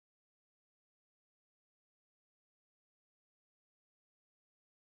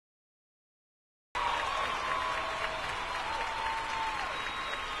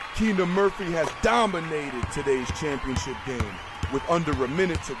Keena Murphy has dominated today's championship game. With under a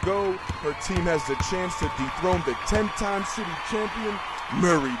minute to go, her team has the chance to dethrone the 10-time city champion,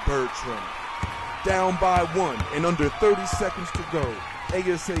 Murray Bertram. Down by 1 and under 30 seconds to go,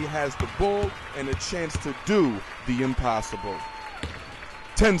 ASA has the ball and a chance to do the impossible.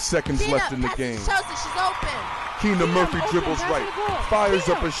 10 seconds left in the game. She's open. Keena Murphy dribbles right, fires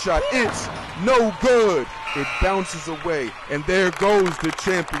up a shot. It's no good. It bounces away, and there goes the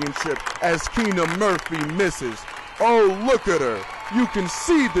championship as Keena Murphy misses. Oh, look at her. You can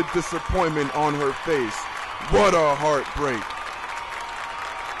see the disappointment on her face. What a heartbreak.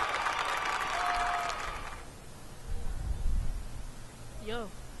 Yo,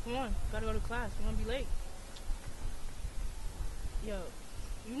 come on. Gotta go to class. We're gonna be late. Yo,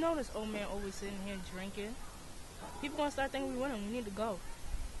 you know this old man always sitting here drinking? People gonna start thinking we winning. We need to go.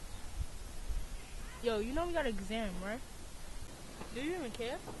 Yo, you know we got an exam, right? Do you even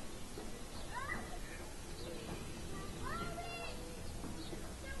care?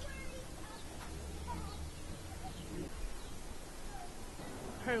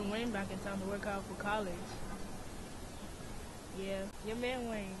 Heard Wayne back in town to work out for college. Yeah, your man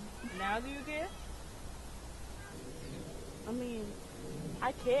Wayne. Now do you care? I mean,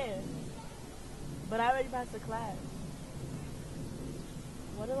 I care. But I already passed the class.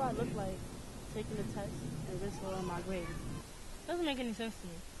 What do I look like taking the test and risk lowering my grade? Doesn't make any sense to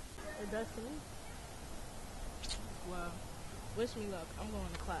me. It does to me. Well, wish me luck. I'm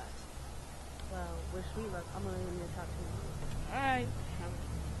going to class. Well, wish me luck. I'm going to leave you talk to you. All right.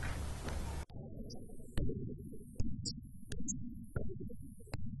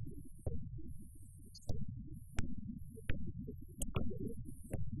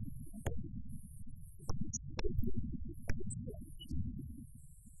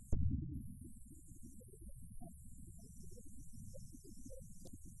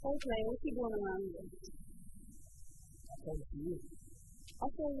 Okay, what you doing around here? I'll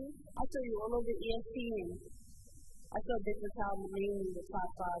show you. I'll show you all over ESPN. I saw Business How Marine the top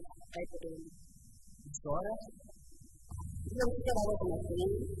 5 type of thing. You saw that? You know, you said I wasn't a fan.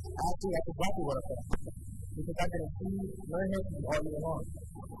 Actually, that's exactly what I thought. Because I didn't see learn him all year long.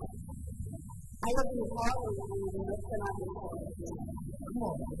 I wasn't a father when I was not a father. Come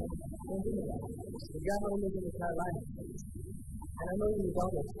on, man. Don't do that. The guy who lives in the Carolina. And I know you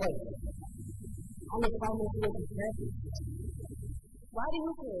don't play. I'm a promise with the champion. Why do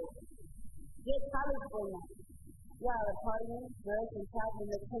you care? Get college for now. Y'all are partying, girls, and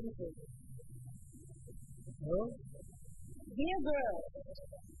traveling the country. Girls? Be a girl.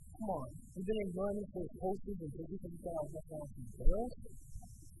 Come on. You've been ignoring me for posters and producing yourself on some girls?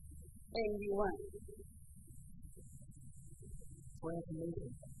 And you weren't. For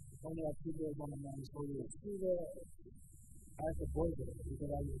information, only have 2 girls on the line for you. 2 girls. I have a boyfriend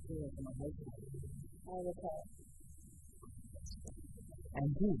because I was a student for my high school. I was a And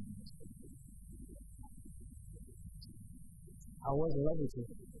who? I was a level 2.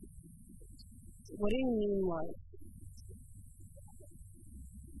 What do you mean, what?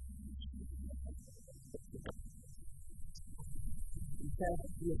 You can't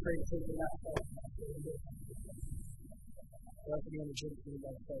be afraid to take the last step. You have to be on the gym to do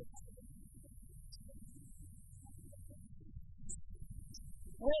that step.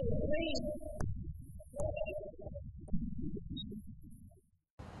 Wait.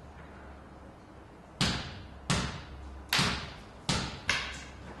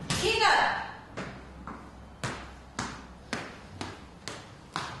 Keena!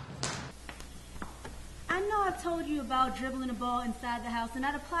 I know I've told you about dribbling the ball inside the house, and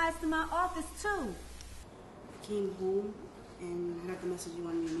that applies to my office, too. I came home, and I got the message you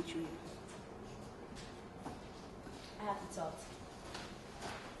wanted me to meet you here. I have to talk to you.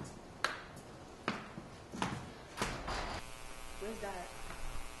 Where's Dad?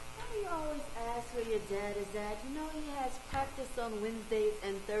 Why do you always ask where your dad is at? You know he has practice on Wednesdays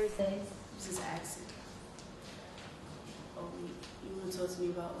and Thursdays. This is an accident. Oh, you want to talk to me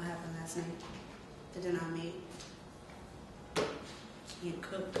about what happened last night? The dinner I made. You can't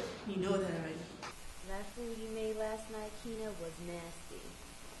cook. You know that already. That food you made last night, Keena, was nasty.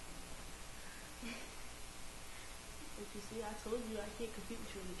 But you see, I told you I can't compete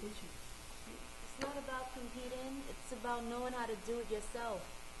with you in the kitchen. It's not about competing. It's about knowing how to do it yourself.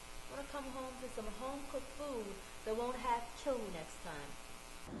 I want to come home to some home-cooked food that won't have to kill me next time.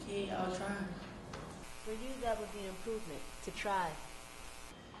 Okay, I'll try. For you, that would be an improvement. To try.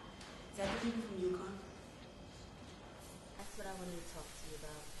 Is that the people from Yukon? That's what I wanted to talk to you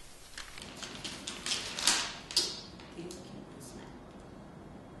about. Thank you. Snap.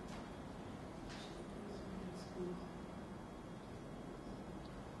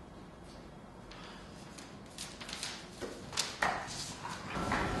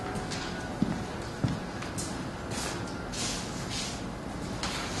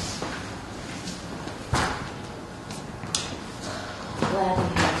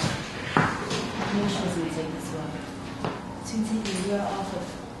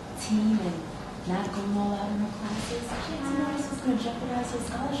 team and not going all out in her classes? She didn't know this was going to jeopardize her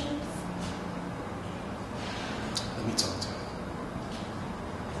scholarships. Let me talk to her.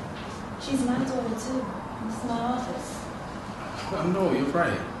 She's my daughter too. This is my office. I know, you're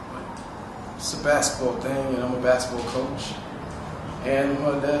right. It's a basketball thing, and I'm a basketball coach. And I'm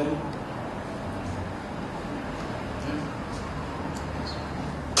her daddy.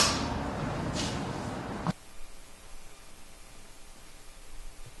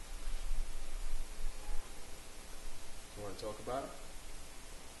 You want to talk about it?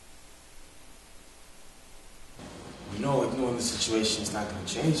 You know, ignoring the situation is not going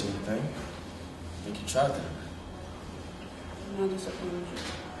to change anything. I think you tried that. I'm not disappointed.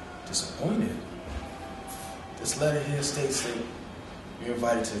 Disappointed? This letter here states that you're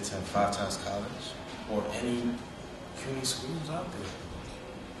invited to attend 5 times college or any CUNY schools out there.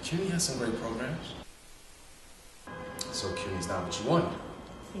 CUNY has some great programs. So CUNY's not what you wanted.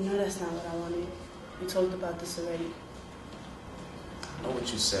 You know that's not what I wanted. We talked about this already. I know what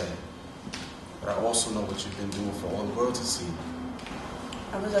you said, but I also know what you've been doing for all the world to see.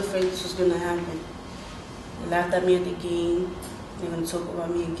 I was afraid this was going to happen. They laughed at me at the game. They're going to talk about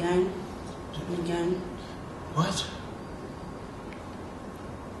me again and again. What?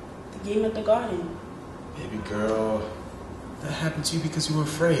 The game at the garden. Baby girl, that happened to you because you were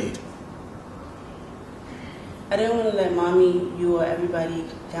afraid. I didn't want to let mommy, you, or everybody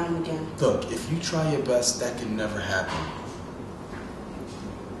down again. Look, if you try your best, that can never happen.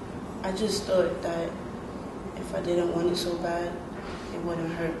 I just thought that if I didn't want it so bad, it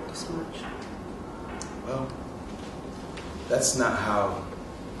wouldn't hurt this much. Well, that's not how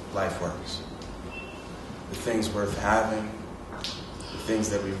life works. The things worth having, the things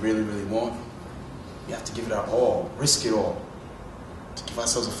that we really, really want, we have to give it our all, risk it all, to give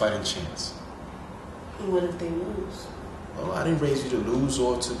ourselves a fighting chance. And what if they lose? Well, I didn't raise you to lose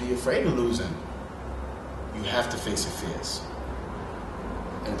or to be afraid of losing. You have to face your fears.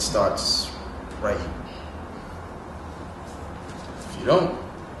 And it starts right here. If you don't,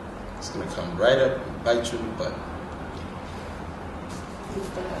 it's going to come right up and bite you in the butt.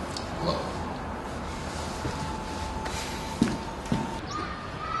 Look.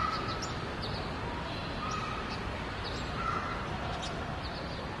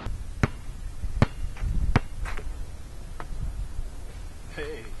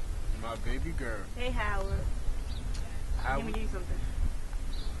 Hey, my baby girl. Hey, Howard. Let me give you something.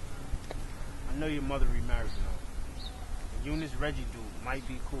 I know your mother remarried now. The Eunice Reggie dude might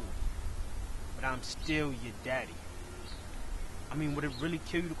be cool, but I'm still your daddy. I mean, would it really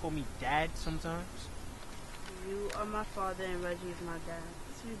kill you to call me dad sometimes? You are my father and Reggie is my dad.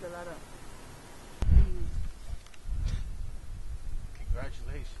 Let's read the letter.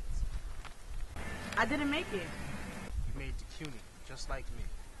 Congratulations. I didn't make it. You made the CUNY, just like me.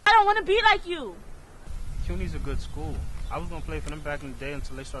 I don't want to be like you. CUNY's a good school. I was going to play for them back in the day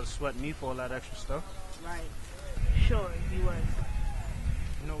until they started sweating me for all that extra stuff. Right. Sure, you was.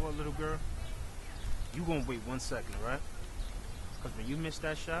 You know what, little girl? You going to wait 1 second, all right? Because when you missed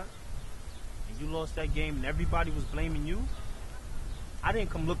that shot, and you lost that game, and everybody was blaming you, I didn't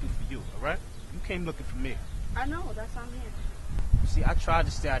come looking for you, all right? You came looking for me. I know, that's why I'm here. See, I tried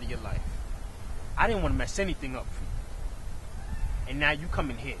to stay out of your life. I didn't want to mess anything up for you. And now you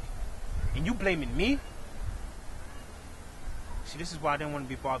coming here, and you blaming me? See, this is why I didn't want to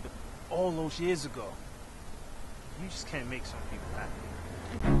be bothered all those years ago. You just can't make some people happy.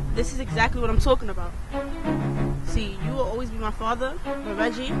 This is exactly what I'm talking about. See, you will always be my father, but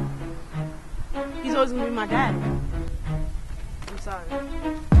Reggie, he's always going to be my dad. I'm sorry.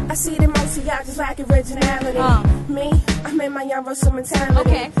 I see the most of y'all just like originality. Me, I'm in my young Russell mentality.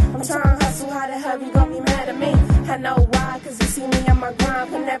 Okay. I'm trying to hustle, how the hell you gonna be mad at me? I know why, cause you see me on my grind,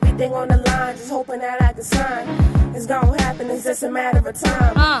 putting everything on the line, just hoping that I can sign. It's gonna happen, it's just a matter of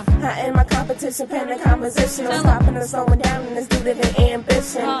time. I end my competition, pen the composition. I'm stopping and slowing down, and it's due to the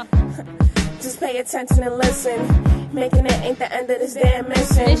ambition. Just pay attention and listen. Making it ain't the end of this damn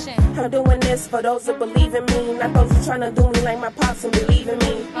mission. I'm doing this for those that believe in me, not those who trying to do me like my pops and believe in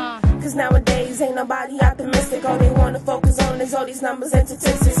me. Cause nowadays ain't nobody optimistic. All they wanna focus on is all these numbers and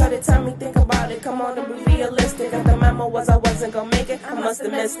statistics. So they tell me think about it, come on and be realistic. If the memo was I wasn't gonna make it, I must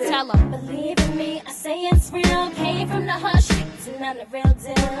have missed it. Tell 'em. Believe in me, I say it's real. Came from the hush streets and I'm the real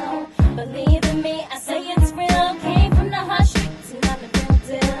deal. Believe in me, I say it's real. Came from the hush streets and I'm the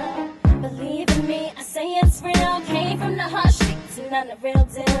real deal. Believe in me, I say it's real. Came from the hush streets and I'm the real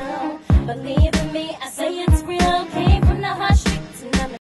deal. Believe in me, I say it's real. Came from the hush streets and I'm the